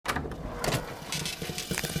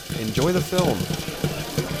enjoy the film.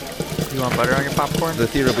 You want butter on your popcorn? The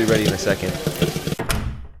theater will be ready in a second.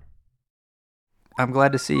 I'm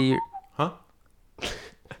glad to see you. Huh?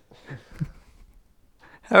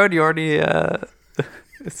 Howard, you already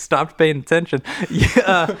stopped paying attention.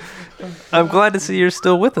 Yeah, I'm glad to see you're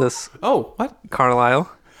still with us, Oh, what?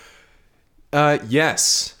 Carlisle.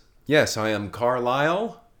 Yes. Yes, I am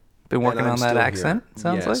Carlisle. Been working and I'm on that still accent, here.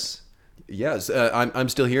 sounds like. Yes, I'm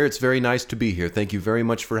still here. It's very nice to be here. Thank you very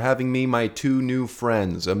much for having me, my two new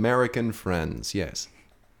friends, American friends. Yes.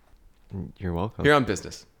 You're welcome. Here on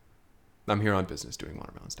business. I'm here on business doing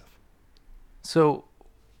watermelon stuff. So,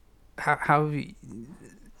 how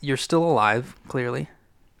you're still alive, clearly.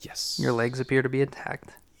 Yes. Your legs appear to be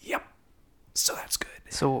intact. Yep. So that's good.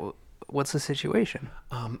 So, what's the situation?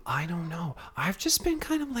 I don't know. I've just been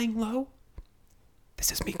kind of laying low.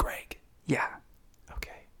 This is me, Greg. Yeah.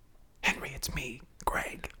 Okay. Henry, it's me,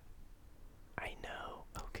 Greg. I know.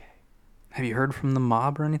 Okay. Have you heard from the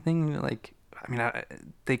mob or anything? Like, I mean,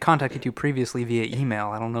 they contacted you previously via email.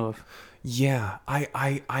 I don't know if... Yeah,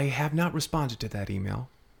 I have not responded to that email.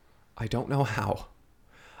 I don't know how.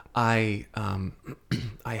 I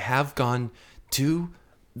have gone to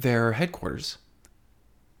their headquarters.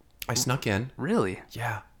 I snuck in. Really?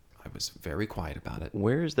 Yeah, I was very quiet about it.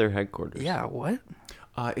 Where is their headquarters? Yeah, what?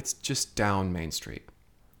 It's just down Main Street,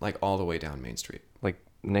 like all the way down Main Street. Like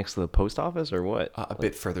next to the post office or what? A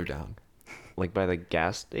bit further down. Like by the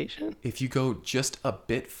gas station? If you go just a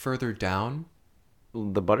bit further down,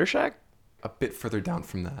 The Butter Shack? a bit further down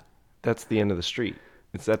from that, That's the end of the street.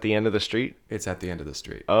 It's at the end of the street? it's at the end of the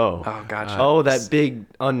street. Oh. Oh, gotcha. Oh, that big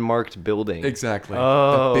unmarked building. Exactly.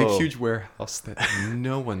 Oh. The big, huge warehouse that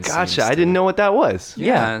no one seems Gotcha. I to- didn't know what that was.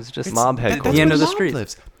 Yeah, it's just... mob That's headquarters. The end where of the mob street.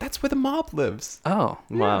 lives. That's where the mob lives. Oh,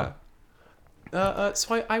 Wow.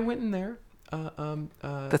 So I went in there.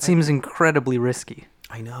 that seems incredibly risky.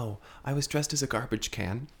 I know. I was dressed as a garbage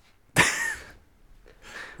can.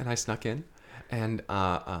 And I snuck in. And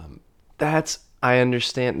I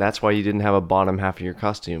understand. That's why you didn't have a bottom half of your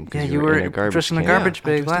costume. 'Cause Yeah, you you were were in a garbage dressed in a can. garbage I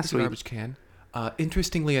bag dressed last as a week. garbage can.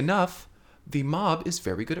 Interestingly enough, the mob is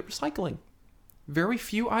very good at recycling. Very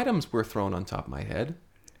few items were thrown on top of my head.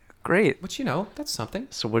 Great. Which, that's something.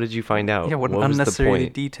 So what did you find out? Yeah, what was the unnecessary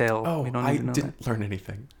point? detail. Oh, we don't I even know didn't learn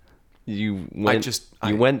anything. You went. I-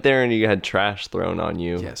 you went there and you had trash thrown on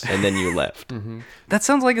you. Yes. And then you left. that. That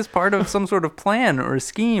sounds like it's part of some sort of plan or a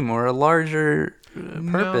scheme or a larger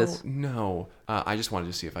purpose. No. I just wanted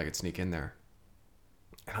to see if I could sneak in there.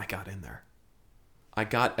 And I got in there. I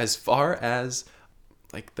got as far as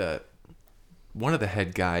like one of the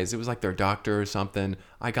head guys. It was like their doctor or something.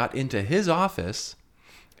 I got into his office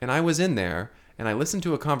and I was in there and I listened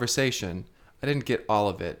to a conversation. I didn't get all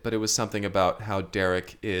of it, but it was something about how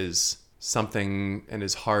Derek is something and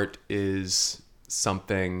his heart is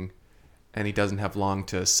something and he doesn't have long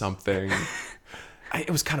to something. It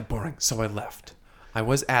was kind of boring, so I left. I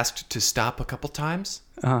was asked to stop a couple times.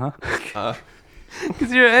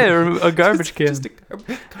 Because you're a garbage can. Just a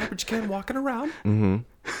garbage can walking around. Mm-hmm.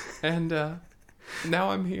 And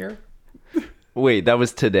now I'm here. Wait, that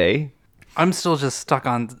was today? I'm still just stuck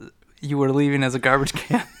on you were leaving as a garbage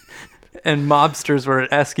can. And mobsters were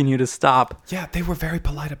asking you to stop. Yeah, they were very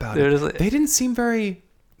polite about They're it. just like, They didn't seem very...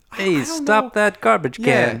 Hey, I don't stop know. that garbage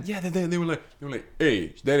can. Yeah, they were like, hey,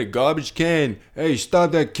 is that a garbage can? Hey,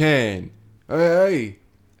 stop that can. Hey.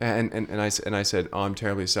 And I said, oh, I'm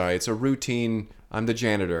terribly sorry. It's a routine. I'm the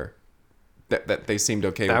janitor. That they seemed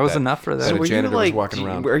okay with that. That was enough for them. That So a were you janitor was like, walking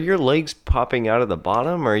around. Are your legs popping out of the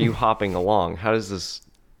bottom or are you hopping along? How does this...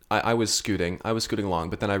 I was scooting. I was scooting along,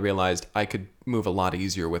 but then I realized I could move a lot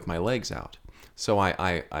easier with my legs out. So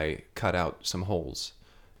I cut out some holes,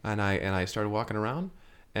 and I started walking around,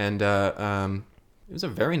 and it was a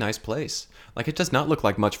very nice place. Like, it does not look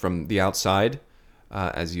like much from the outside,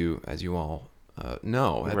 as you all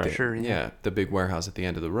know. Right. Sure, yeah. The big warehouse at the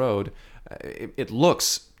end of the road. It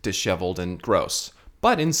looks disheveled and gross,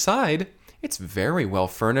 but inside it's very well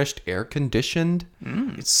furnished, air conditioned.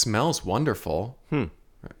 It smells wonderful.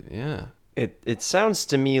 Yeah. It sounds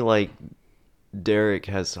to me like Derek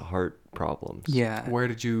has heart problems. Yeah. How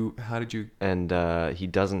did you, And he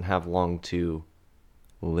doesn't have long to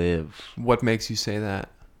live. what makes you say that?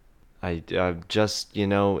 I just,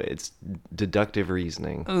 it's deductive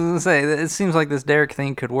reasoning. I was gonna say, it seems like this Derek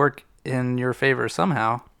thing could work in your favor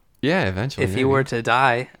somehow. Yeah, eventually. If you were to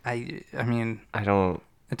die, I mean, I don't...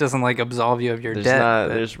 it doesn't like absolve you of your debt. but-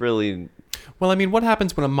 There's really... Well, I mean, what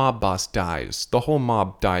happens when a mob boss dies? The whole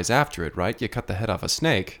mob dies after it, right? You cut the head off a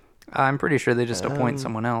snake. I'm pretty sure they just appoint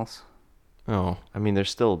someone else. Oh. I mean, they're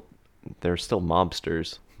still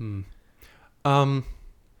mobsters. Um,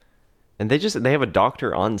 And they have a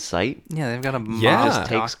doctor on site. Yeah, they've got a mob Yeah. Just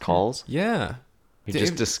takes doctor. calls. Yeah. He Dave-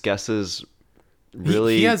 just discusses He-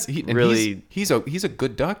 really, he has, he, and really. he's a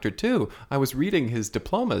good doctor too. I was reading his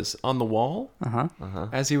diplomas on the wall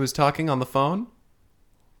as he was talking on the phone.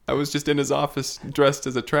 I was just in his office dressed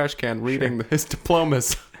as a trash can reading his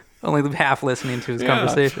diplomas. Only half listening to his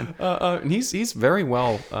conversation. And he's very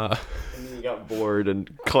well. He got bored and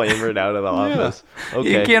clambered out of the office.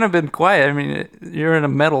 Okay. You can't have been quiet. I mean, you're in a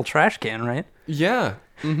metal trash can, right? Yeah.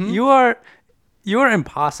 Mm-hmm. You are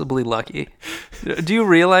impossibly lucky. Do you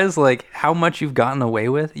realize like how much you've gotten away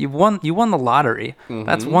with? You won the lottery.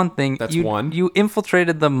 That's one thing. That's you, one. You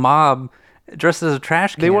infiltrated the mob dressed as a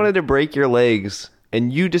trash can. They wanted to break your legs,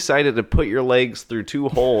 and you decided to put your legs through 2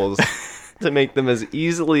 holes to make them as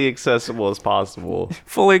easily accessible as possible.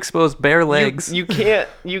 fully exposed bare legs. You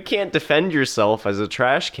can't defend yourself as a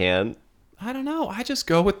trash can. I don't know. I just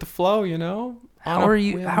go with the flow, you know. How are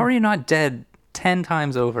you not dead 10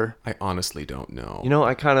 times over? I honestly don't know. You know,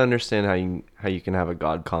 I kind of understand how you can have a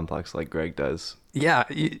god complex like Greg does Yeah,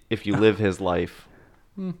 if you live his life.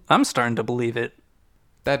 I'm starting to believe it.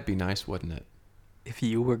 That'd be nice, wouldn't it? If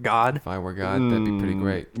you were God, If I were God, that'd be pretty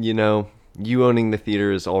great. You know, you owning the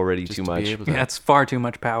theater is already Just too to be much. able to- that's far too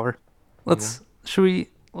much power. Let's get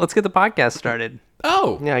the podcast started.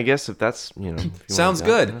 Oh, Yeah, I guess if that's, if you want sounds that,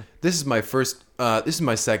 good. yeah. This is my first. This is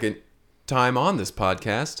my second time on this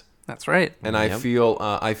podcast, That's right. and I feel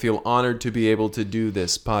honored to be able to do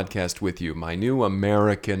this podcast with you, my new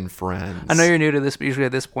American friends. I know you're new to this, but usually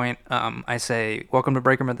at this point, I say, welcome to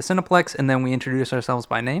Break Room at the Cineplex, and then we introduce ourselves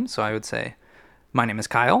by name. So I would say, my name is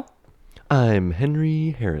Kyle. I'm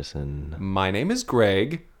Henry Harrison. My name is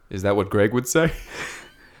Greg. Is that what Greg would say?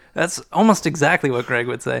 That's almost exactly what Greg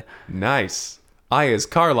would say. Nice. I, as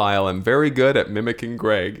Carlisle, am very good at mimicking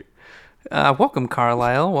Greg. Welcome,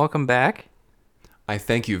 Carlisle. Welcome back. I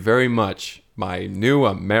thank you very much, my new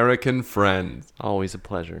American friend. Always a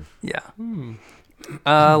pleasure. Yeah.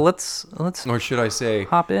 Let's Or should I say,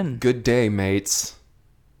 hop in. good day, mates.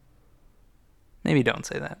 Maybe don't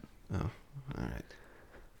say that. All right.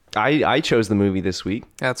 I chose the movie this week,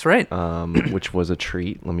 That's right. which was a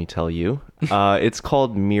treat, let me tell you. It's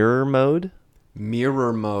called Mirror Mode.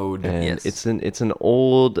 Mirror mode. And Yes. it's an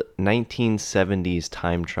old 1970s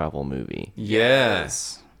time travel movie.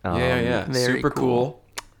 Yes. Yeah. Very Super cool.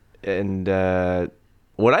 And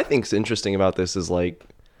what I think is interesting about this is like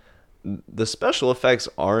the special effects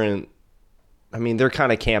aren't. I mean, they're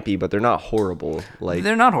kind of campy, but they're not horrible. Like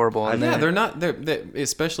They're not horrible. and Yeah, they're not. They're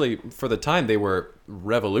especially for the time they were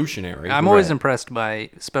revolutionary. I'm always Right. impressed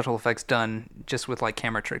by special effects done just with like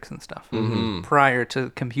camera tricks and stuff. Mm-hmm. Prior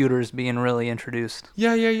to computers being really introduced.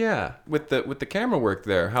 Yeah. With the camera work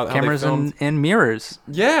there, how Cameras they filmed. and mirrors.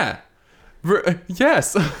 Yeah.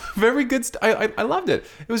 Yes. Very good. I loved it.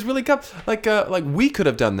 It was really good. Like we could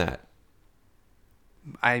have done that.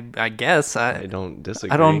 I guess I don't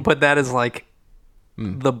disagree. I don't put that as like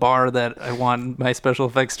the bar that I want my special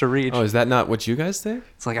effects to reach. Oh, is that not what you guys think?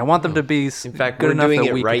 It's like I want them to be In fact, good we're enough doing that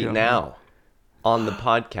it we could right do now on the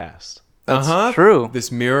podcast. That's true.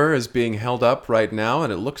 This mirror is being held up right now,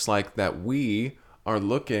 and it looks like that we are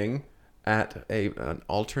looking at an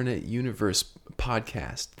alternate universe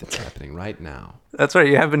podcast that's happening right now. That's right.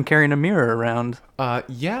 You have been carrying a mirror around.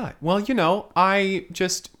 Yeah. Well, I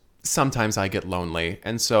just sometimes I get lonely,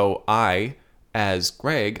 and so as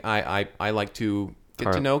Greg, I like to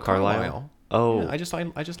get to know Carlisle. Oh. Yeah, I just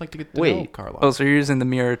like to get to know Wait. Carlisle. Oh, so you're using the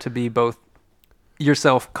mirror to be both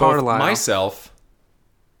yourself, Carlisle. Both myself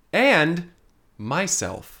and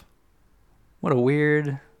myself. What a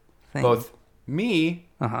weird thing. Both me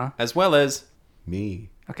as well as me.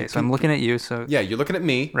 Okay, so I'm looking at you. So Yeah, you're looking at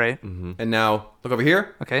me. right. And now look over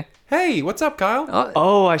here. Okay. Hey, what's up, Kyle?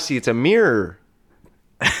 Oh, I see. It's a mirror.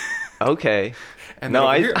 Okay. And No, then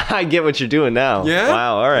over here- I get what you're doing now. Yeah?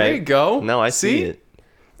 Wow. All right. There you go. No, I see See? it.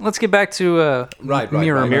 Let's get back to Right.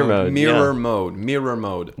 mirror Mirror mode. mode. Mirror yeah. mode. Mirror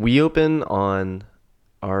mode. We open on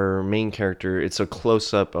our main character. It's a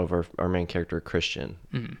close up of our main character, Christian,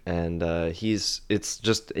 and it's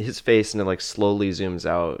just his face, and it like slowly zooms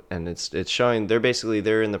out, and it's showing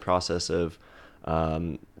they're in the process of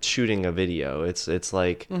shooting a video. It's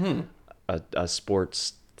like a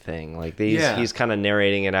sports thing. Like he's kind of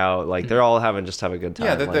narrating it out. Like they're all having a good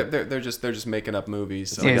time. Yeah, like, they're just making up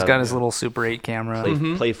movies. So. Yeah, he's like got a- his little Super 8 camera.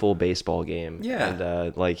 playful baseball game. Yeah.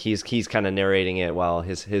 And like he's kind of narrating it while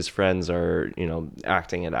his friends are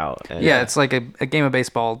acting it out. And, Yeah, it's like a game of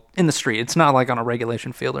baseball in the street. It's not like on a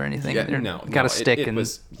regulation field or anything. Yeah, They're- no, got a stick it and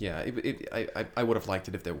was. Yeah, I would have liked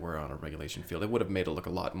it if they were on a regulation field. It would have made it look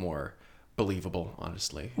a lot more believable,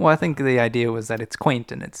 honestly. Well, I think the idea was that it's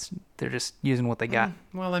quaint and they're just using what they got.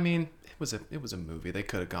 Well, I mean, it was a movie. They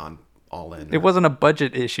could have gone all in. It wasn't a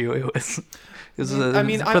budget issue. It was for the I'm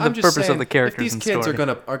just purpose saying, of the characters. if these kids are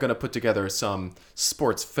gonna put together some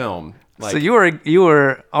sports film, like so you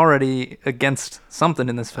were already against something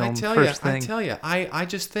in this film. I tell you, I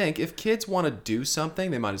just think if kids want to do something,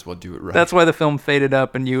 they might as well do it right. That's why the film faded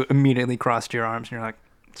up, and you immediately crossed your arms, and you're like,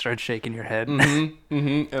 started shaking your head. And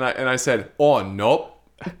I said, oh nope.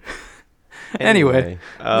 Anyway,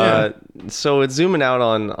 so it's zooming out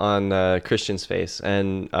on Christian's face,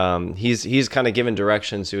 and he's kind of giving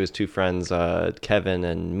directions to his two friends, Kevin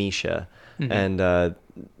and Misha, and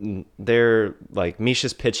they're like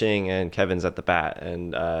Misha's pitching and Kevin's at the bat,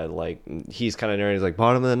 and like he's kind of nerdy. He's like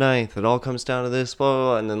bottom of the ninth, it all comes down to this, blah, blah,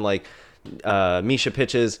 blah. And then like Misha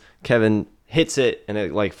pitches, Kevin hits it, and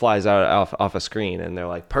it like flies out off a screen, and they're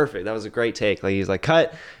like, perfect, that was a great take. Like he's like,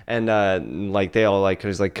 cut, and like they all like,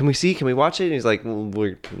 he's like, can we watch it? And he's like,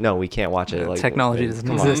 well, no, we can't watch it. Like technology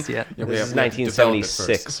doesn't exist yet. Yeah, this is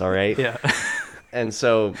 1976, all right. Yeah. And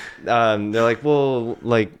so they're like, well,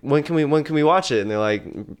 like when can we watch it? And they're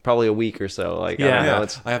like, probably a week or so. Like, I don't know.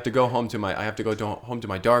 I have to go home to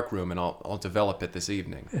my dark room, and I'll develop it this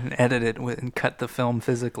evening and edit it and cut the film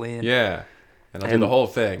physically. And I'll do the whole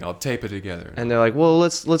thing. I'll tape it together. And they're like, well,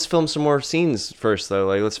 let's film some more scenes first, though.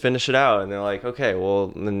 Like, let's finish it out. And they're like, okay,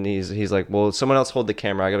 well, and then he's like, well, someone else hold the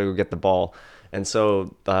camera. I gotta go get the ball. And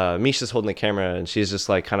so Misha's holding the camera, and she's just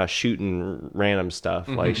like kind of shooting random stuff.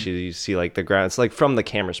 Like you see like the ground. It's like from the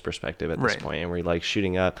camera's perspective at this point, and we're like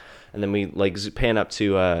shooting up, and then we like pan up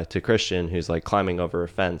to Christian, who's like climbing over a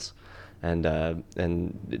fence, and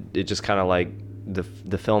it just kind of like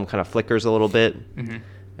the film kind of flickers a little bit.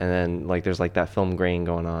 And then like there's like that film grain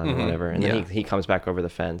going on or whatever, and then he comes back over the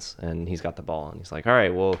fence, and he's got the ball, and he's like, all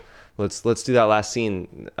right, well, let's do that last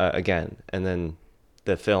scene again. And then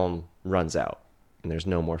the film runs out, and there's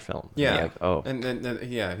no more film. Yeah. And like, oh. And then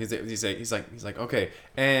he's like, okay,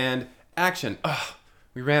 and action. Ugh,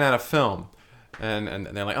 we ran out of film. And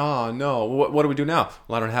they're like, oh no, what do we do now?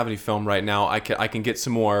 Well, I don't have any film right now. I can get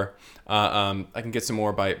some more. I can get some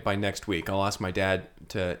more by next week. I'll ask my dad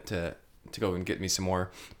to go and get me some more,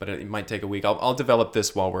 but it might take a week. I'll develop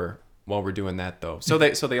this while we're doing that though. So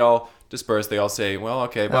they all disperse. They all say, well,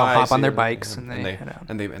 okay, they'll bye. hop on their bikes and they head out.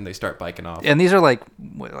 And they start biking off. And these are like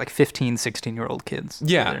 15, 16-year-old kids.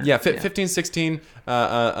 Yeah, 15, 16,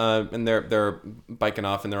 and they're biking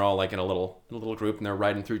off, and they're all like in a little group, and they're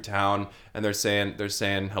riding through town, and they're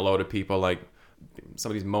saying hello to people, like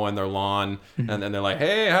somebody's mowing their lawn, and then they're like,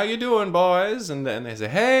 hey, how you doing, boys? And they say,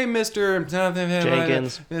 hey, Mr.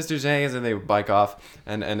 Jenkins. Mr. Jenkins, and they bike off,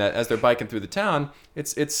 and as they're biking through the town,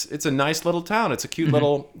 it's a nice little town. It's a cute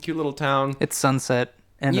little town. It's sunset,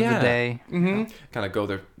 end of the day. Kind of go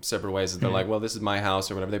their separate ways. They're like, well, this is my house,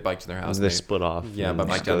 or whatever. They bike to their house. They split off. Yeah, but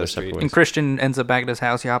bike down the street. And Christian ends up back at his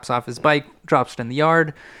house. He hops off his bike, drops it in the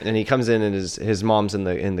yard. And he comes in, and his mom's in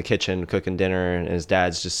the kitchen cooking dinner, and his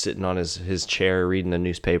dad's just sitting on his chair reading a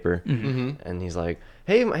newspaper. And he's like,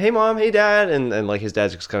 hey mom, hey dad, and like his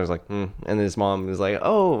dad's just kind of like, and his mom is like,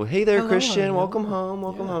 oh, hey there, Christian, welcome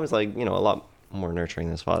home. It's like, a lot more nurturing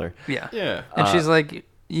than his father. Yeah. And she's like,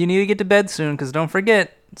 you need to get to bed soon, because don't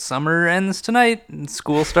forget, summer ends tonight and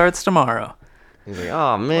school starts tomorrow. He's like,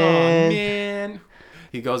 oh man.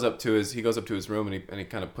 He goes up to his room, and he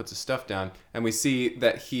kind of puts his stuff down, and we see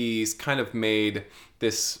that he's kind of made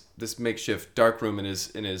this makeshift dark room in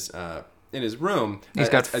his room. He's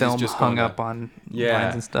got film hung up on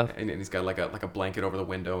blinds and stuff, and he's got like a blanket over the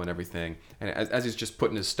window and everything. And as he's just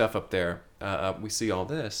putting his stuff up there, we see all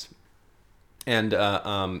this. And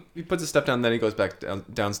he puts his stuff down, and then he goes back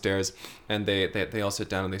downstairs, and they all sit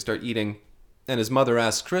down and they start eating. And his mother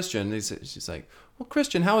asks Christian, she's like, well,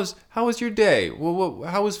 Christian, how was your day? Well,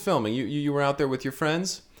 how was filming? You were out there with your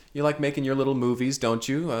friends? You like making your little movies, don't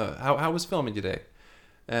you? How was filming today?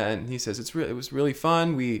 And he says, it was really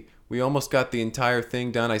fun. We almost got the entire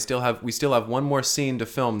thing done. We still have one more scene to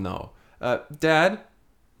film though. Dad,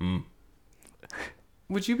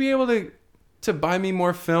 would you be able to buy me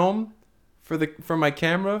more film for my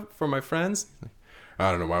camera for my friends? I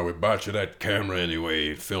don't know why we bought you that camera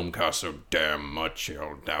anyway. Film costs so damn much,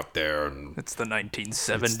 out there. And it's the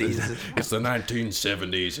 1970s. It's the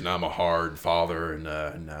 1970s, and I'm a hard father, and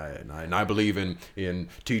I believe in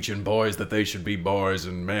teaching boys that they should be boys,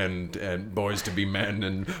 and men, and boys to be men,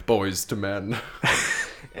 and boys to men.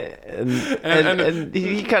 And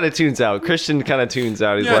he kind of tunes out. Christian kind of tunes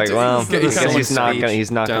out. He's like, well, he's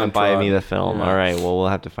not gonna buy me the film. Yeah. All right, well, we'll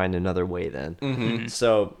have to find another way then.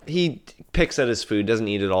 So he picks at his food, doesn't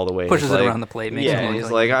eat it all the way. Pushes it around the plate. He's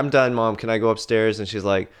like, I'm done, Mom. Can I go upstairs? And she's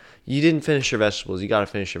like, you didn't finish your vegetables. You got to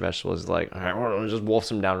finish your vegetables. He's like, all right, well, just wolfs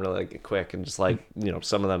them down really quick, and just like,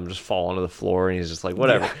 some of them just fall onto the floor, and he's just like,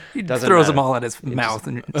 whatever. He Doesn't throws matter. them all at his mouth,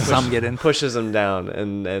 and some get in. Pushes them down,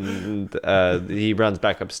 and he runs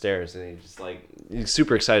back upstairs, and he's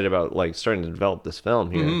super excited about like starting to develop this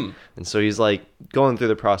film here. And so he's like going through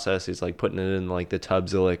the process. He's like putting it in like the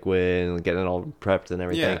tubs of liquid and getting it all prepped and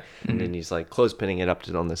everything. Yeah. And then he's like clothespinning it up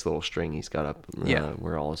on this little string he's got up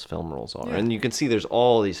where all his film rolls are. And you can see there's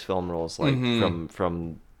all these film rolls like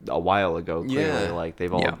from a while ago. Clearly, Yeah. like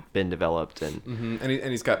they've all been developed and. And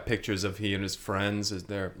he's got pictures of he and his friends as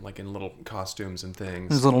they're like in little costumes and things.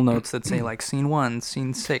 There's little notes that say like scene 1,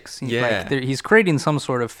 scene 6. Yeah. He's creating some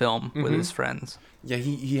sort of film with his friends. Yeah,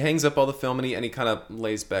 he hangs up all the film and he kind of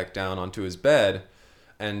lays back down onto his bed,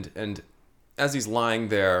 and as he's lying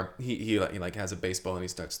there, he like has a baseball and he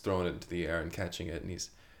starts throwing it into the air and catching it, and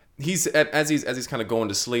he's as he's kind of going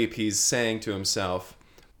to sleep, he's saying to himself,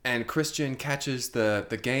 and Christian catches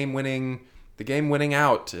the game winning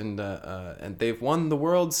out, and they've won the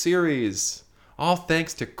World Series, all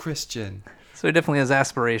thanks to Christian. So he definitely has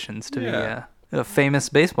aspirations to Yeah. be a famous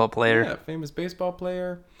baseball player. Yeah, famous baseball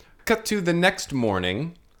player. Cut to the next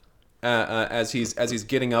morning, as he's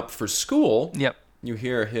getting up for school. Yep. You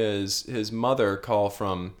hear his mother call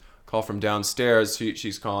from downstairs.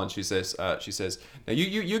 She's calling. She says, "Now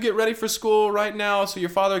you get ready for school right now, so your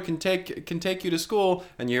father can take you to school."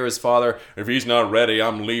 And you hear his father, If he's not ready,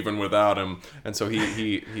 I'm leaving without him. and so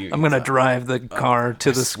he I'm going to drive the car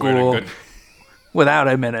to the Swear to school good- without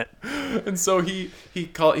him in it. and so he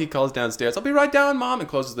calls downstairs. "I'll be right down, Mom," and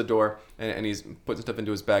closes the door. And he's putting stuff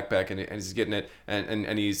into his backpack and he's getting it.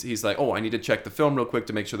 And he's like, "Oh, I need to check the film real quick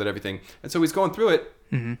to make sure that everything." And so he's going through it.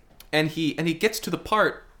 And he gets to the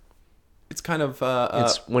part. It's kind of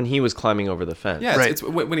It's when he was climbing over the fence. yeah. Right. It's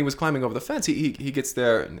when he was climbing over the fence. He gets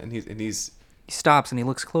there and he's He stops and he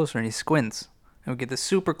looks closer and he squints. And we get this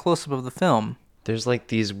super close-up of the film. There's like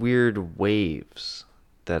these weird waves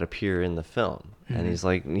that appear in the film,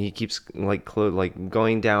 and he keeps like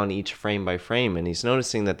going down each frame by frame, and he's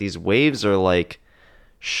noticing that these waves are like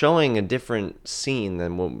showing a different scene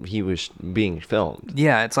than what he was being filmed.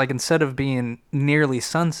 Yeah, it's like instead of being nearly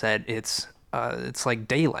sunset, it's like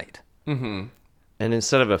daylight. And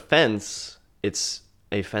instead of a fence, it's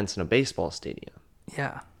a fence in a baseball stadium.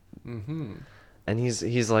 Yeah. And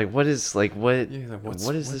he's like, what is like what Yeah, like, what's-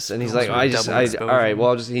 what is what's this? And he's going like, on? Double exposure. all right,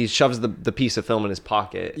 well, he shoves the piece of film in his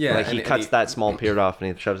pocket. Yeah, like he and cuts he- that small period off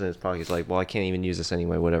and he shoves it in his pocket. He's like, well, I can't even use this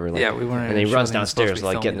anyway. Whatever. Like, Yeah, we weren't And he even runs sure they were supposed to downstairs, be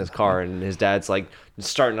like getting filming his it. car, and his dad's like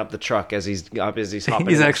starting up the truck as he's hopping.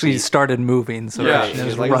 He's in the actually seat. started moving, so Yeah, he he's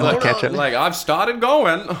just like, run "Hold to catch up. like, "I've started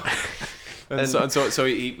going." and so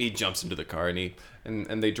he jumps into the car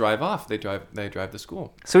and they drive off. They drive to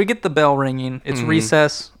school. So we get the bell ringing. It's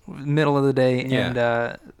recess, middle of the day,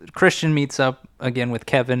 Yeah. and Christian meets up again with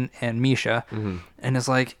Kevin and Misha, and is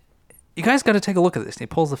like, "You guys got to take a look at this." And he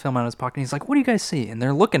pulls the film out of his pocket. And he's like, "What do you guys see?" And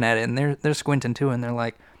they're looking at it, and they're squinting too, and they're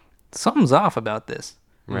like, "Something's off about this."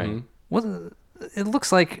 Right. What? It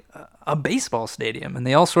looks like a baseball stadium, and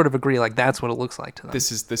they all sort of agree like that's what it looks like to them.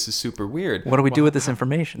 This is super weird. What do we do with this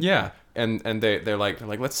information? Yeah, and they're like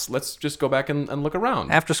let's just go back and look around.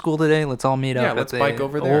 After school today, let's all meet Yeah, up let's at bike the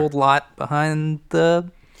over there. old lot behind the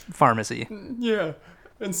pharmacy. Yeah,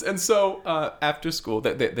 and so after school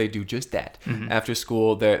they do just that. Mm-hmm. After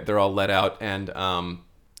school they're all let out and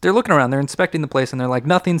They're looking around, they're inspecting the place, and they're like,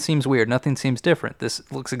 nothing seems weird, nothing seems different. This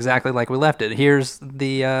looks exactly like we left it. Here's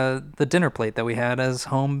the dinner plate that we had as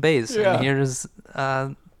home base, Yeah. and here's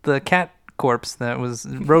the cat corpse that was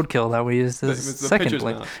roadkill that we used It as was the second pitcher's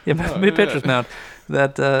plate. mound. Yeah, Oh, the yeah. pitcher's mound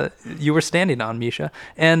that you were standing on, Misha.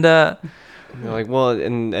 And They're like, well,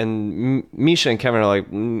 and Misha and Kevin are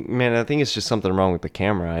like, man, I think it's just something wrong with the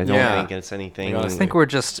camera. I don't Yeah. think it's anything. I think we're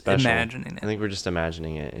just special. imagining I it. think we're just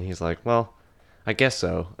imagining it. And he's like, well, I guess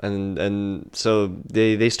so. And so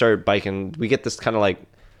they start biking. We get this kind of like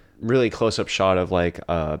really close up shot of like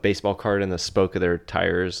a baseball card in the spoke of their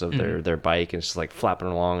tires of their bike, and it's just like flapping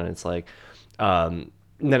along, and it's like and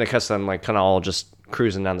then it cuts to them like kind of all just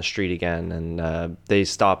cruising down the street again, and they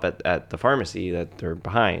stop at the pharmacy that they're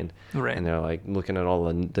behind, Right. and they're like looking at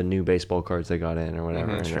all the new baseball cards they got in or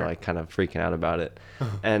whatever, and they're like kind of freaking out about it.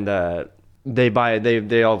 And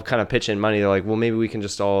they all kind of pitch in money. They're like, well, maybe we can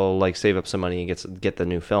just all like save up some money and get the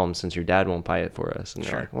new film since your dad won't buy it for us. And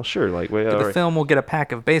they're like, well, sure. Like, wait, For all the right. film, we'll get a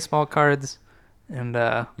pack of baseball cards, and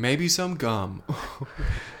maybe some gum.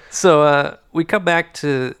 so we cut back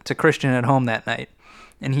to Christian at home that night,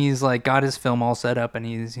 and he's like got his film all set up, and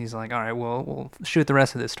he's like, all right, we'll shoot the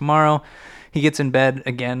rest of this tomorrow. He gets in bed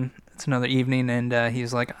again. It's another evening, and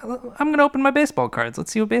he's like, I'm going to open my baseball cards.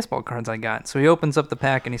 Let's see what baseball cards I got. So he opens up the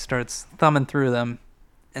pack, and he starts thumbing through them,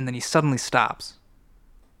 and then he suddenly stops.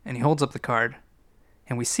 And he holds up the card,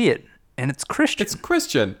 and we see it, and it's Christian. It's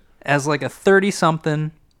Christian. As like a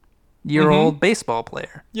 30-something-year-old baseball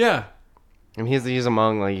player. Yeah. And he's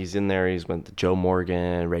among, like, he's in there, he's with Joe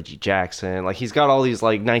Morgan, Reggie Jackson. Like, he's got all these,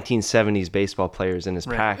 like, 1970s baseball players in his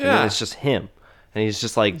pack, and Yeah. then it's just him. And he's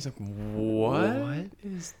just like, He's like, what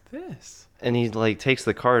is this? and he, like, takes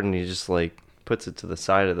the card and he just, like, puts it to the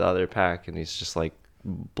side of the other pack, and he's just, like,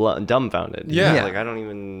 dumbfounded. He's Yeah. just like, I don't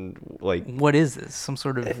even, like, What is this? Some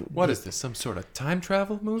sort of... What is this? Some sort of time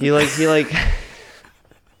travel movie? he, like,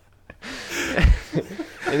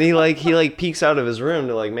 and he peeks out of his room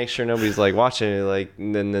to, like, make sure nobody's, like, watching it, like,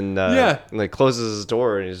 and then like, closes his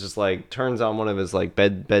door, and he's just, like, turns on one of his, like,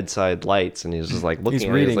 bedside lights, and he's just, like, looking He's at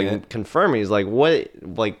it. He's, reading like, it. confirming. He's like, what?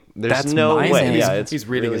 Like, there's That's no my way. name. Yeah, it's He's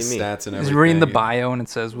reading really his me. stats and everything. He's reading the bio, and it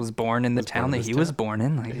says, was born in the town born that in he this was town. born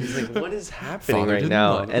in. Like, He's like, what is happening Father right didn't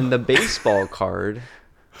now? love him. And the baseball card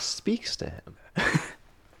speaks to him.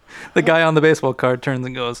 the guy on the baseball card turns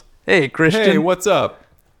and goes, hey, Christian. Hey, what's up?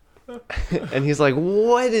 And he's like,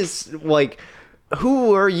 what is, like,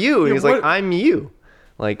 who are you? And Yeah, he's like, what- I'm you.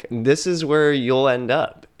 Like, this is where you'll end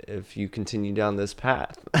up if you continue down this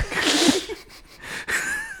path.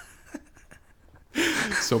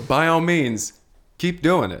 So by all means, keep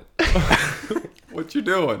doing it. What you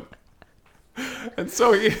doing? And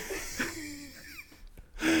so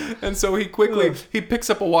he quickly he picks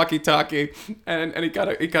up a walkie-talkie and he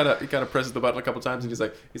kind of presses the button a couple times, and he's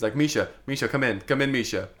like Misha, come in,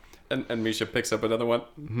 Misha. And Misha picks up another one.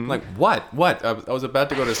 I'm like, what? I was about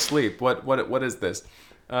to go to sleep. What is this?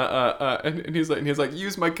 And he's like,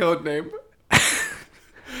 use my code name.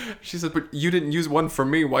 She said, but you didn't use one for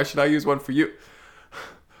me. Why should I use one for you?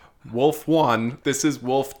 Wolf 1, this is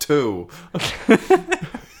Wolf 2.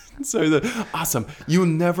 So he's like, awesome. You'll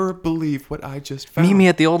never believe what I just found. Meet me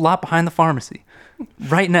at the old lot behind the pharmacy.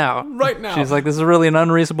 Right now. Right now. She's like, this is really an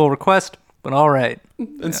unreasonable request, but all right.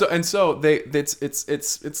 And so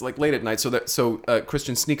it's like late at night. So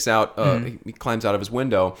Christian sneaks out. He climbs out of his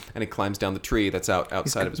window and he climbs down the tree that's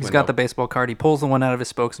outside of his He's window. got the baseball card. He pulls the one out of his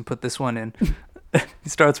spokes and put this one in. He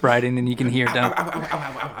starts riding, and you can hear down.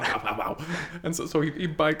 And so he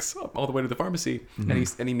bikes up all the way to the pharmacy,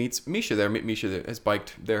 and he meets Misha there. Misha has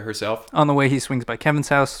biked there herself. On the way, he swings by Kevin's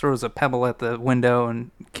house, throws a pebble at the window,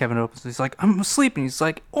 and Kevin opens. He's like, I'm sleeping. He's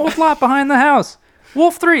like, old lot behind the house.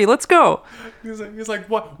 Wolf 3, let's go. He's like,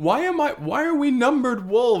 what? Why are we numbered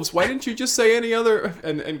wolves? Why didn't you just say any other?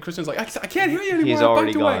 And Christian's like, I can't hear you anymore. He's I already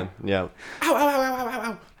biked away. gone. Yeah. Ow, ow, ow, ow, ow,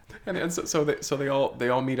 ow. And so they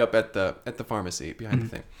all meet up at the pharmacy behind the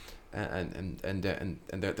thing, and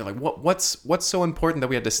they're like, what's so important that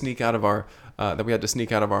we had to sneak out of our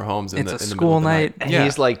homes? It's in a the school middle of the night. And Yeah.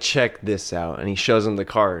 he's like, check this out. And he shows them the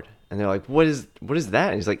card. And they're like, what is that?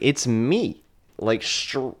 And he's like, it's me. Like,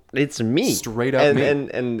 it's me. Straight up and,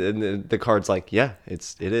 me. And the card's like, yeah,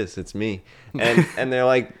 it's me. And they're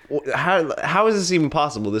like, how is this even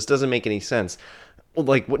possible? This doesn't make any sense. Well,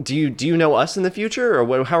 like, what do you know us in the future,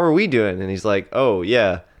 or how are we doing? And he's like, oh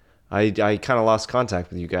yeah, I kind of lost contact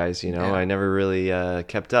with you guys. You know, Yeah. I never really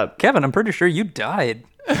kept up. Kevin, I'm pretty sure you died.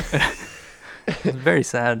 It's very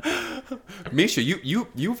sad. Misha,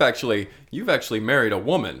 you've actually married a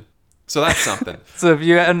woman, so that's something. So if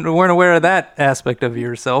you weren't aware of that aspect of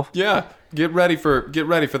yourself, Yeah, get ready for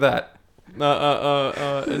that.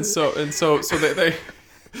 And so they.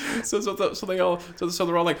 So they're all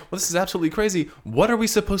like, well, this is absolutely crazy. What are we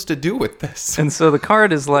supposed to do with this? and so the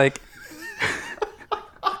card is like,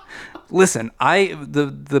 listen,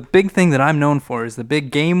 the big thing that I'm known for is the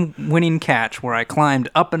big game-winning catch where I climbed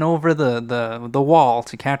up and over the wall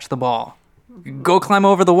to catch the ball. Go climb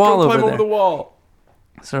over the wall Climb over over there. the wall.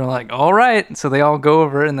 So they're like, all right. So they all go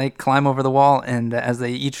over and they climb over the wall, and as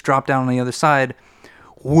they each drop down on the other side,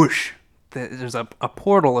 whoosh, there's a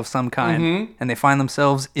portal of some kind, and they find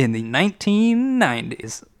themselves in the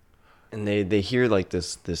 1990s. And they hear like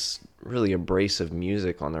this really abrasive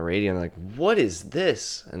music on the radio, and they're like, what is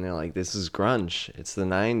this? And they're like, this is grunge. It's the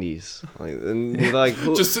 90s. Like, and they're like,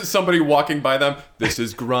 who? Just somebody walking by them. This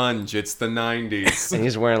is grunge. It's the 90s. And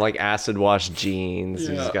he's wearing like acid wash jeans.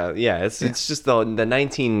 Yeah. He's got it's just the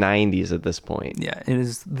 1990s at this point. Yeah, it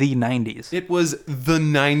is the 90s. It was the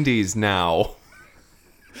 90s now.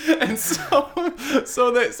 And so they're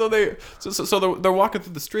walking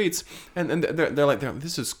through the streets, and they're like,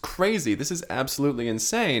 this is crazy. This is absolutely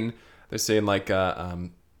insane. They're saying like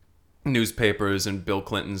newspapers and Bill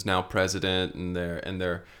Clinton's now president, and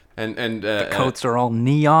they're and Coats are all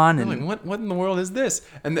neon they're and like, what in the world is this?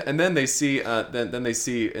 And then they see then they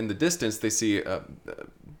see in the distance they see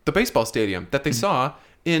the baseball stadium that they saw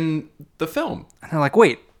in the film. they're like,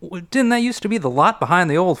 wait, didn't that used to be the lot behind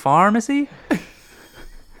the old pharmacy?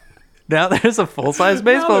 Now there's a full-size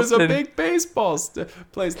baseball Now there's stadium. a big baseball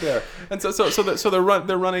place there, and so they're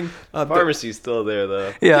running. Pharmacy's still there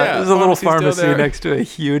though. Yeah, there's a little pharmacy's still pharmacy there. next to a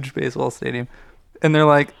huge baseball stadium. And they're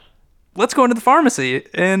like, let's go into the pharmacy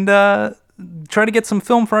and try to get some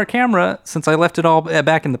film for our camera. Since I left it all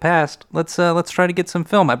back in the past, let's try to get some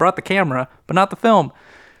film. I brought the camera, but not the film.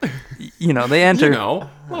 You know, they enter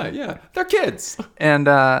What? Yeah, they're kids. and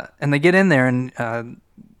they get in there and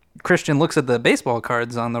Christian looks at the baseball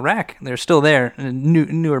cards on the rack. They're still there,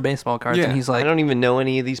 newer baseball cards, Yeah, and he's I like, don't even know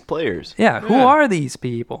any of these players. yeah, who Yeah. are these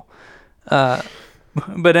people?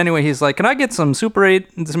 But anyway, he's like, can I get some Super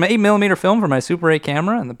 8 millimeter film for my Super 8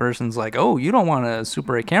 camera? And the person's like, oh, you don't want a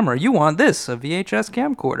Super 8 camera. You want this, a VHS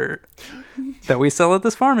camcorder that we sell at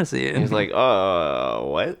this pharmacy. And He's like,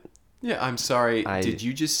 what? Yeah, I'm sorry. I- Did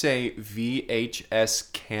you just say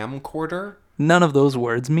VHS camcorder? none of those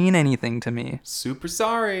words mean anything to me. Super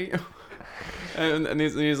sorry. and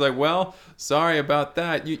he's like, well, sorry about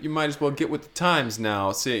that. You might as well get with the times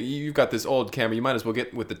now. See, you've got this old camera. You might as well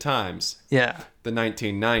get with the times. Yeah. The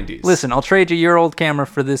 1990s. Listen, I'll trade you your old camera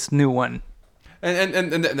for this new one.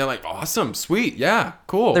 And they're like, awesome, sweet, yeah,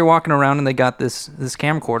 cool. They're walking around and they got this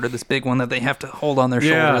camcorder, this big one that they have to hold on their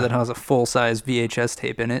Yeah. shoulder that has a full size VHS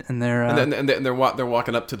tape in it, and they're and they're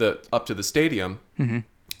walking up to the stadium,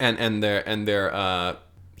 and they're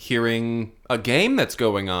hearing a game that's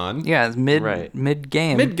going on. yeah, it's Right. mid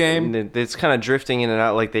game. Mid game. And it's kind of drifting in and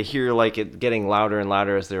out. Like they hear like it getting louder and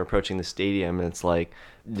louder as they're approaching the stadium. And it's like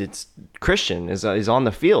it's Christian is on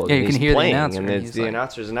the field. Yeah, and you can he's hear the playing, announcer, and and it's he's the like-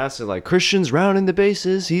 announcer's announcing like Christian's rounding the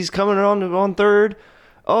bases. He's coming on third.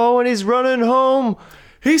 Oh, and he's running home.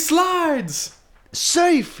 He slides.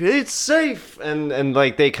 Safe, it's safe. And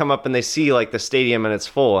like they come up and they see like the stadium and it's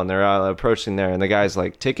full and they're approaching there and the guy's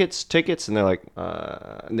like tickets and they're like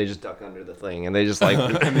and they just duck under the thing and they just like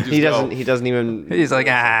he doesn't even He's like,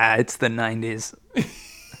 it's the 90s.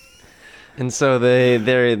 and so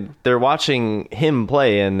they're watching him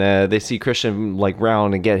play and they see Christian like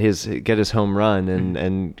round and get his home run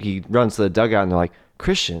and he runs to the dugout and they're like,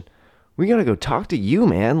 Christian, we gotta go talk to you,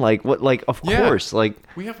 man. Like what? Like of Yeah. course. Like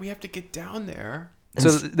We have to get down there. So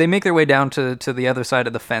they make their way down to the other side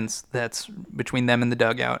of the fence that's between them and the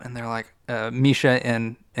dugout, and they're like, Misha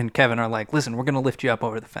and Kevin are like, listen, we're gonna lift you up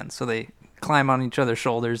over the fence. So they climb on each other's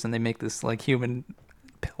shoulders and they make this like human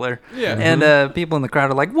pillar. Yeah. And people in the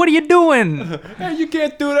crowd are like, what are you doing? Hey, you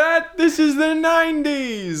can't do that. This is the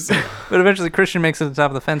 90s. But eventually Christian makes it to the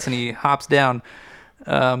top of the fence and he hops down,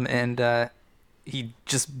 and he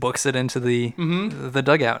just books it into the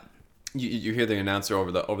dugout. You hear the announcer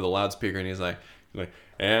over the loudspeaker, and he's like,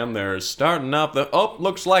 and they're starting up the. Oh,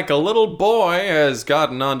 looks like a little boy has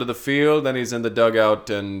gotten onto the field, and he's in the dugout,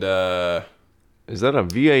 and is that a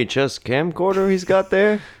VHS camcorder he's got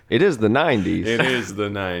there? It is the 90s. it is the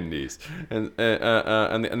 90s, and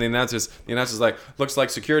the announcer's like, looks like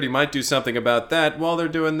security might do something about that. While they're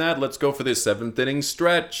doing that, let's go for this 7th inning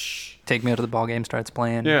stretch. Take Me Out to the Ball Game starts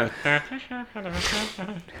playing. Yeah.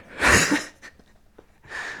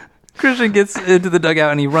 Christian gets into the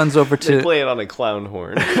dugout and he runs over They to play it on a clown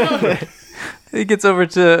horn. he gets over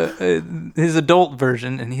to his adult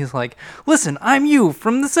version and he's like, "Listen, I'm you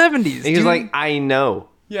from the 70s." He's like, I know.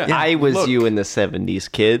 Yeah. I was Look. you in the 70s,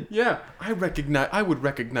 kid. Yeah, I would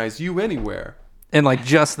recognize you anywhere. and like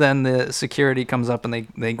just then the security comes up and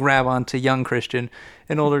they grab onto young Christian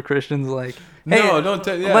and older Christian's like, "Hey, No, don't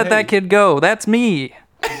yeah, let hey. that kid go. That's me."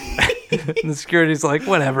 And the security's like,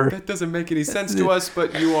 "Whatever." That doesn't make any sense to us,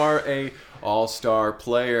 but you are a all-star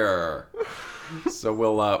player. So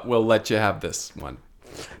we'll let you have this one.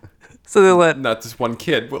 So they let Not this one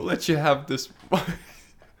kid. We'll let you have this one.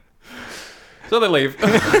 So they leave.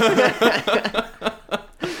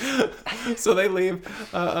 So they leave,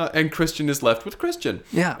 and Christian is left with Christian.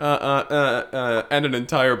 Yeah. And an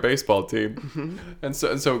entire baseball team. And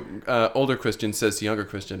so older Christian says to younger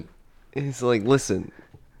Christian, He's like, listen,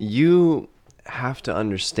 you have to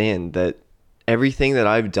understand that everything that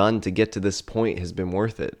I've done to get to this point has been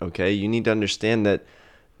worth it, okay? You need to understand that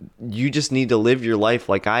you just need to live your life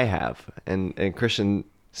like I have. And Christian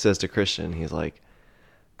says to Christian, he's like,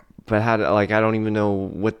 but how do, like, I don't even know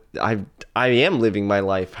what I am living my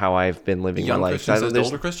life how I've been living young my life. Christian I don't- says to there's-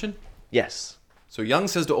 older Christian? Yes. So young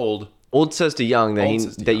says to old, Old says to young that Old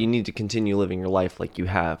says to that young. you need to continue living your life like you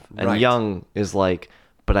have. And Right. young is like,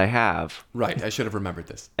 but I have. right, I should have remembered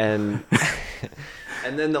this. And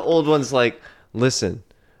and then the old one's like, listen,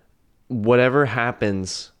 whatever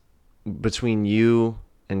happens between you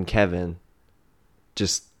and Kevin,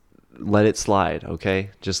 just let it slide, okay?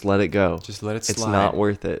 Just let it go. Just let it It's slide not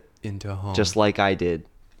worth it. into home. Just like I did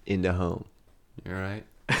into home. You're right.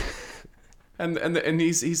 and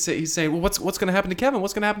he's saying, well, what's going to happen to Kevin?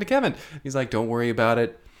 What's going to happen to Kevin? He's like, don't worry about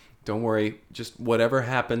it. Don't worry. Just whatever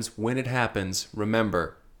happens, when it happens,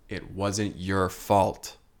 remember, it wasn't your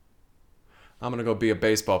fault. I'm gonna go be a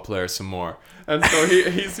baseball player some more. And so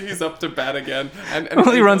he's up to bat again. And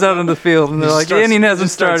Well, he runs out on the field, and they're like, the inning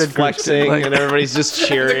hasn't started. Flexing, Like- and everybody's just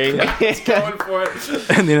cheering. He's going for it.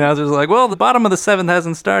 And the announcer's like, well, the bottom of the seventh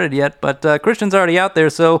hasn't started yet, but Christian's already out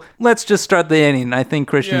there, so let's just start the inning. I think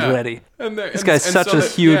Christian's ready. This guy's such a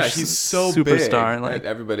huge he's so superstar. Big. Like,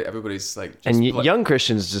 And everybody's like, just And play- young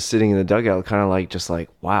Christian's just sitting in the dugout, kind of like,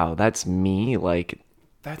 wow, that's me. Like,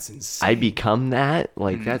 that's insane. I become that.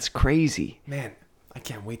 Like, that's crazy. Man, I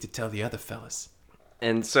can't wait to tell the other fellas.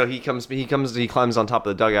 And so he climbs on top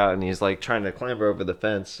of the dugout, and he's like trying to clamber over the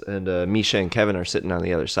fence. And Misha and Kevin are sitting on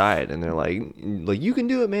the other side, and they're like, you can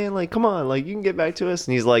do it, man. Like, come on, like you can get back to us.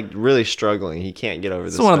 And he's like really struggling. He can't get over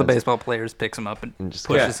this. so one of the fence. baseball players picks him up and just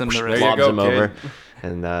pushes him to there rest. you lobs go, him kid. over,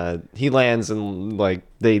 and he lands, and like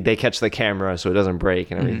they catch the camera so it doesn't break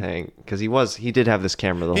and everything, because he did have this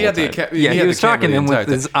camera the He whole had time. the Yeah, he had was the camera talking to the him with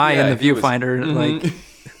entire his time. eye Yeah, in the he was- viewfinder,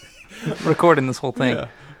 like recording this whole thing. Yeah.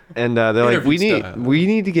 And they're like, Interview style. we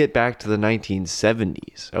need to get back to the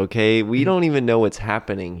 1970s, okay? We don't even know what's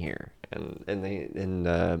happening here.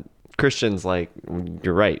 And Christian's like,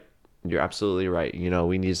 you're right. You're absolutely right. You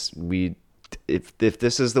know, if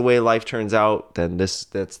this is the way life turns out, then that's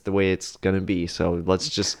the way it's gonna be. So let's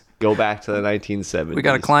just go back to the 1970s. We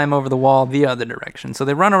got to climb over the wall the other direction. So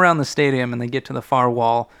they run around the stadium and they get to the far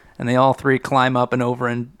wall, and they all three climb up and over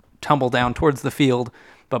and tumble down towards the field.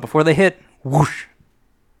 But before they hit, whoosh,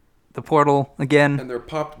 the portal again. And they're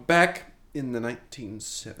popped back in the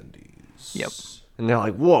 1970s. Yep. And they're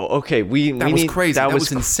like, whoa, okay, we was need crazy. That, That was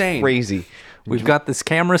was insane. Crazy. We've got this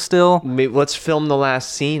camera still. Let's film the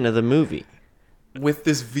last scene of the movie. With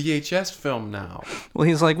this VHS film now. Well,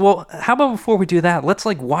 he's like, well, how about before we do that, let's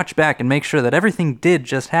like watch back and make sure that everything did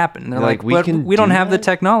just happen. And they're like, we but can we don't do have the that?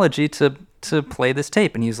 technology to play this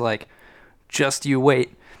tape. And he's like, just you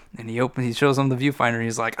wait. And he shows them the viewfinder. And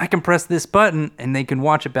he's like, I can press this button, and they can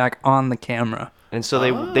watch it back on the camera. And so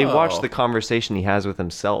they watch Oh. the conversation he has with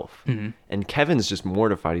himself, Mm-hmm. and Kevin's just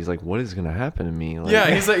mortified. He's like, "What is gonna happen to me?" Like,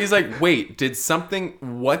 Yeah, he's like, wait, did something?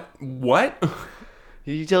 What?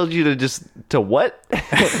 he told you to what?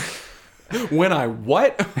 When I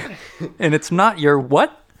what? And it's not your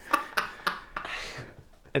what?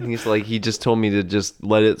 And he's like, he just told me to just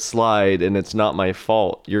let it slide, and it's not my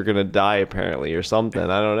fault. You're gonna die apparently, or something.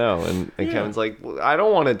 I don't know. And Kevin's like, well, I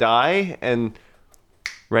don't want to die. And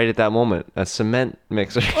right at that moment, a cement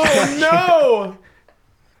mixer. Oh no!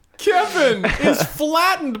 Kevin is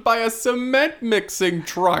flattened by a cement mixing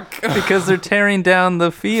truck. Because they're tearing down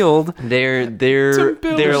the field. They're To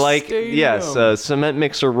build a like, stadium. yes, a cement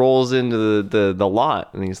mixer rolls into the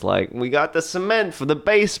lot, and he's like, we got the cement for the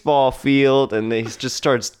baseball field, and he just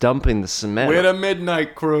starts dumping the cement, We're the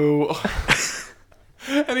midnight crew.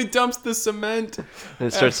 And he dumps the cement. and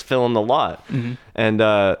it starts filling the lot,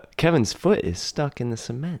 and Kevin's foot is stuck in the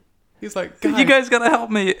cement. He's like, You guys gotta help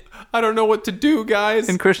me. I don't know what to do, guys.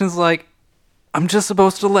 And Christian's like, I'm just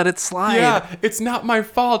supposed to let it slide. Yeah, it's not my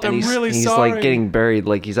fault. And I'm really he's sorry. like getting buried,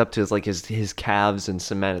 like he's up to his calves in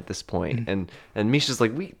cement at this point. And Misha's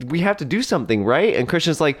like, we have to do something, right? And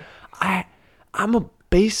Christian's like, I'm a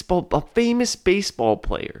famous baseball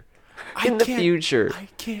player in the future. I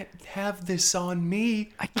can't have this on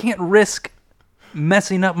me. I can't risk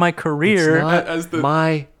messing up my career. It's not as the-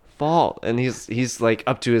 my fault. And he's like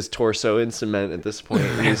up to his torso in cement at this point,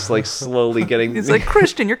 and he's like slowly getting. He's like,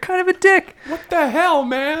 Christian, you're kind of a dick. What the hell,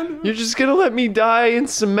 man? you're just gonna let me die in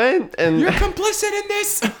cement? And You're complicit in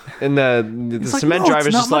this. and the like, cement "No, it's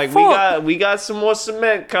driver's not just my like, fault." we got some more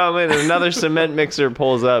cement coming, and another cement mixer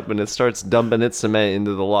pulls up, and it starts dumping its cement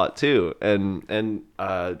into the lot too. And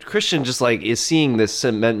Christian just like is seeing this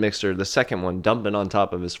cement mixer, the second one, dumping on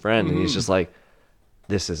top of his friend, and he's just like,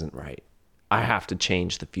 this isn't right. I have to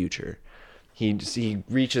change the future. He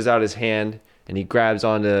reaches out his hand and he grabs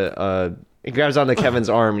onto Kevin's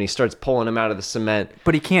arm, and he starts pulling him out of the cement.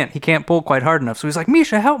 But he can't pull quite hard enough. So he's like,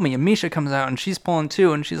 Misha, help me. And Misha comes out and she's pulling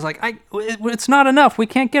too. And she's like, it's not enough. We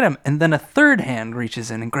can't get him. And then a third hand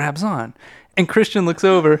reaches in and grabs on. And Christian looks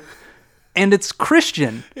over, and it's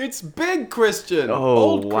Christian It's big Christian. Oh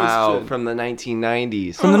Old wow! Christian. From the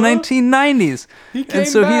 1990s. from the 1990s. He came And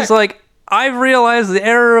so he's back. like, I've realized the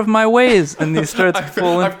error of my ways. And he starts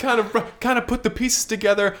pulling. I've kind of put the pieces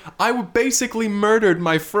together. I basically murdered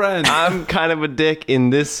my friend. I'm kind of a dick in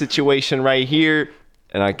this situation right here,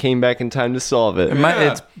 and I came back in time to solve it.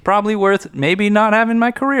 It's probably worth maybe not having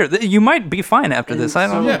my career. You might be fine after this. I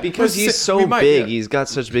don't know. Yeah, Because he's so we might, big, yeah. he's got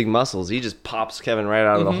such big muscles. He just pops Kevin right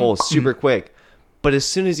out of the hole super quick. But as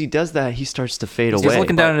soon as he does that, he starts to fade away. He's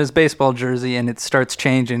looking down at his baseball jersey, and it starts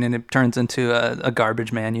changing, and it turns into a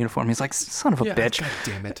garbage man uniform. He's like, son of a bitch. God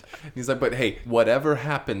damn it. He's like, but hey, whatever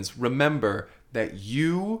happens, remember that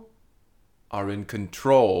you are in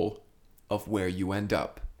control of where you end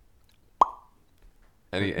up.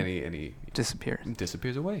 And he Disappears.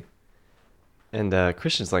 disappears away. And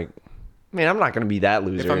Christian's like, man, I'm not going to be that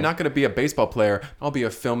loser. If I'm not going to be a baseball player, I'll be a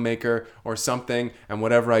filmmaker or something. And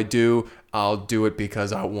whatever I do, I'll do it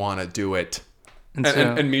because I want to do it.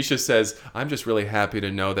 And Misha says, I'm just really happy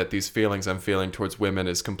to know that these feelings I'm feeling towards women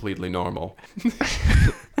is completely normal.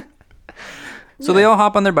 So they all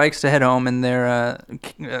hop on their bikes to head home,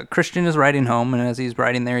 and Christian is riding home, and as he's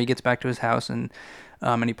riding there, he gets back to his house, and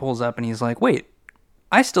he pulls up, and he's like, wait,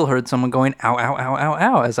 I still heard someone going, ow, ow, ow, ow,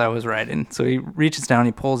 ow, as I was riding. So he reaches down,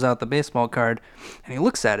 he pulls out the baseball card, and he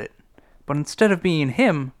looks at it. But instead of being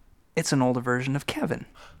him, it's an older version of Kevin.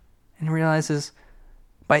 And he realizes,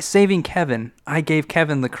 by saving Kevin, I gave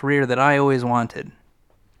Kevin the career that I always wanted.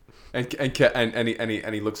 And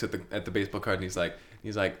he looks at the baseball card, and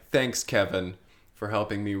he's like, thanks, Kevin, for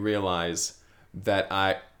helping me realize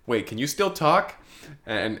that wait, can you still talk?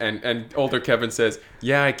 And older Kevin says,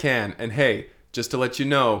 yeah, I can. And hey, just to let you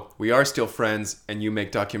know, we are still friends, and you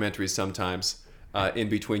make documentaries sometimes in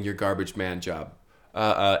between your garbage man job.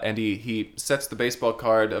 And he sets the baseball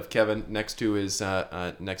card of Kevin next to his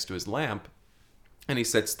lamp, and he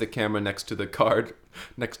sets the camera next to the card,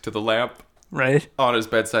 next to the lamp, Right? on his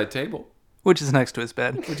bedside table, Which is next to his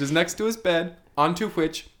bed. which is next to his bed, onto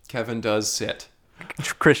which Kevin does sit.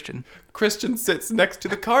 Christian. Christian sits next to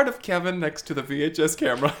the card of Kevin, next to the VHS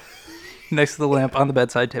camera. Next to the lamp on the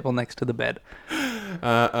bedside table next to the bed.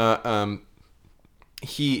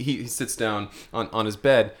 He sits down on his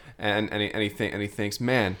bed and he thinks,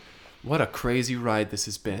 man, what a crazy ride this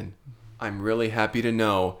has been. I'm really happy to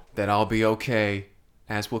know that I'll be okay,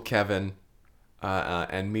 as will Kevin,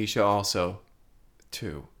 and Misha also,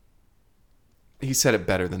 too. He said it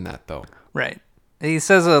better than that, though. Right. He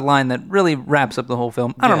says a line that really wraps up the whole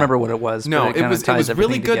film. I don't remember what it was. No, but it was ties really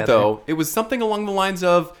everything good, together. though. It was something along the lines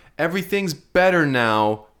of, everything's better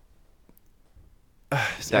now.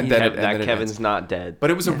 that it Kevin's ends. not dead. But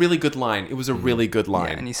it was a really good line. It was a really good Yeah,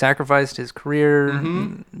 line. and he sacrificed his career,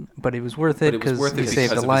 but it was worth it But it was because worth he it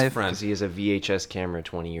saved because a of his life. friend. Because he has a VHS camera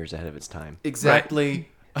 20 years ahead of its time. Exactly.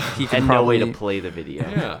 He could And no way probably to play the video.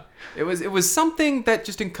 Yeah. It was something that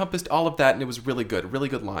just encompassed all of that, and it was really good. Really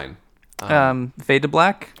good line. fade to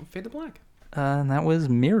black. Fade to black. And that was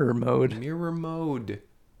mirror mode. Mirror mode.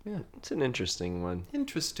 Yeah. It's an interesting one.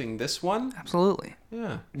 Interesting, this one. Absolutely.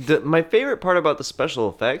 Yeah. My favorite part about the special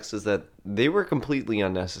effects is that they were completely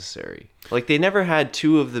unnecessary. Like, they never had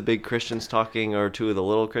two of the big Christians talking or two of the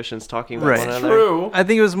little Christians talking about Right. one another. True. I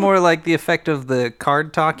think it was more like the effect of the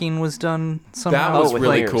card talking was done somehow. That was with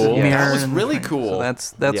really mirrors. cool. Yeah. That was and really things. cool. So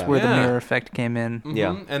that's Yeah. where the Yeah. mirror effect came in.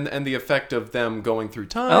 Yeah. And the effect of them going through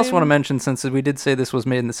time. I also want to mention, since we did say this was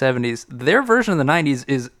made in the 70s, their version of the 90s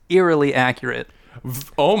is eerily accurate.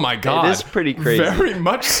 Oh my God. is pretty crazy. Very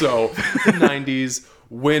much so. The 90s,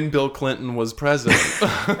 when Bill Clinton was president.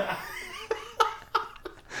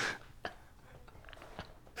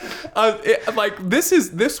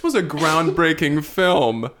 This was a groundbreaking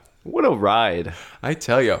film. What a ride. I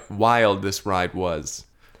tell you, wild this ride was.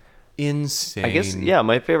 Insane. I guess, yeah,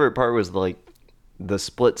 my favorite part was, like, the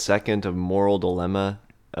split second of moral dilemma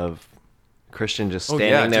of Christian just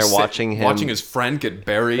standing there just watching him. watching his friend get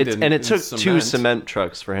buried. And it took in two cement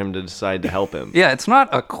trucks for him to decide to help him. Yeah, it's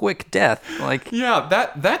not a quick death. Like, Yeah,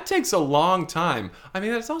 that takes a long time. I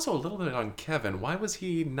mean, that's also a little bit on Kevin. Why was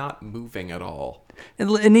he not moving at all?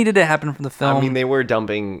 it needed to happen from the film. I mean, they were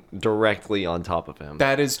dumping directly on top of him.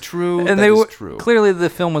 That is true. and that they is were true. clearly the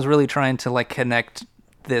film was really trying to like connect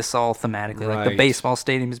this all thematically, like the Right. baseball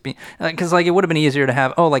stadium is being, because like it would have been easier to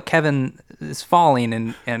have, like Kevin is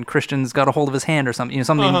falling and Christian's got a hold of his hand or something,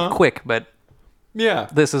 something quick, but Yeah,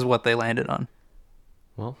 this is what they landed on.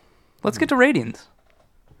 Well, Let's get to ratings.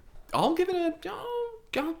 I'll give it a.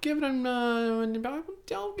 I'll give it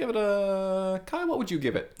a. Kyle, what would you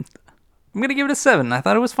give it? I'm gonna give it a 7. I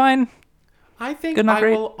thought it was fine. I think Good, not I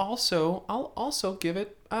great. will also. I'll also give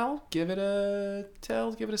it. I'll give it a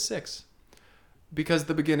 6. Because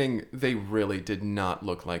the beginning, they really did not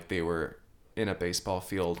look like they were in a baseball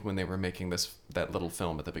field when they were making that little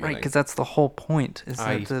film at the Right, beginning. because that's the whole point, is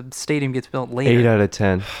I- that the stadium gets built later. 8 out of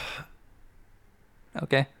 10.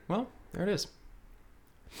 Okay. Well, there it is.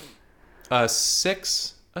 A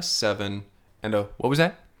 6, a 7, and a what was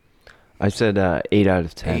that? I said 8 out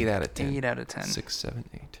of 10. 8 out of 10. 8 out of 10. 6, 7,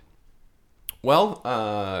 8. Well,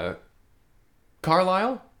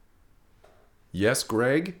 Carlisle? Yes,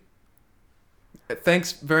 Greg?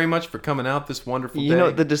 Thanks very much for coming out this wonderful day. You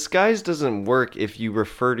know, the disguise doesn't work if you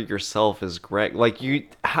refer to yourself as Greg. Like,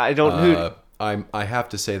 I don't... I have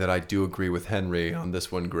to say that I do agree with Henry on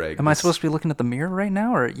this one, Greg. Am I supposed to be looking at the mirror right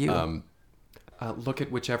now, or at you? Look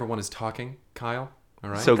at whichever one is talking, Kyle. All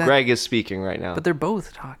right. So that- Greg is speaking right now. But they're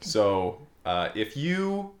both talking. So, if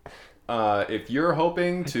you're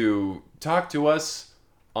hoping to talk to us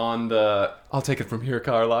on the, I'll take it from here,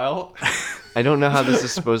 Carlisle. I don't know how this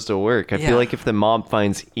is supposed to work. I Yeah. feel like if the mob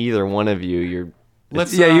finds either one of you, you're...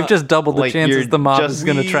 Let's. Yeah, you've just doubled the like, chances you're the mob just- is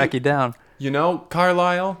going to we- track you down. You know,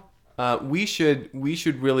 Carlisle. We should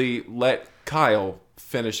really let Kyle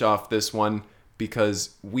finish off this one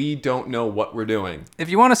because we don't know what we're doing. If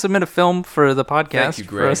you want to submit a film for the podcast, Thank you, for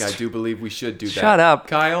Greg. us- I do believe we should do that. Shut up.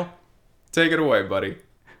 Kyle. Take it away, buddy.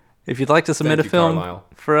 If you'd like to submit Thank a you, film Carlisle.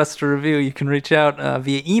 for us to review, you can reach out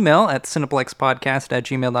via email at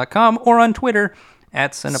cineplexpodcast@gmail.com or on Twitter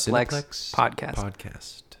at Cineplex Podcast.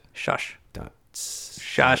 Podcast. Shush. Dot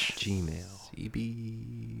Shush. Gmail.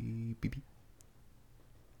 CBBB.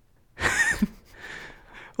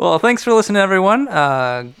 Well, thanks for listening, everyone.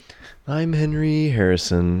 I'm Henry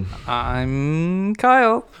Harrison. I'm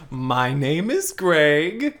Kyle. My name is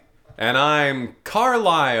Greg, and I'm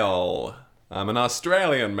Carlisle. I'm an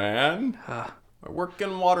Australian man. I work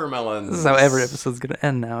in watermelons. This is how every episode's going to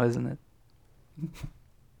end now, isn't it?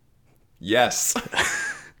 Yes.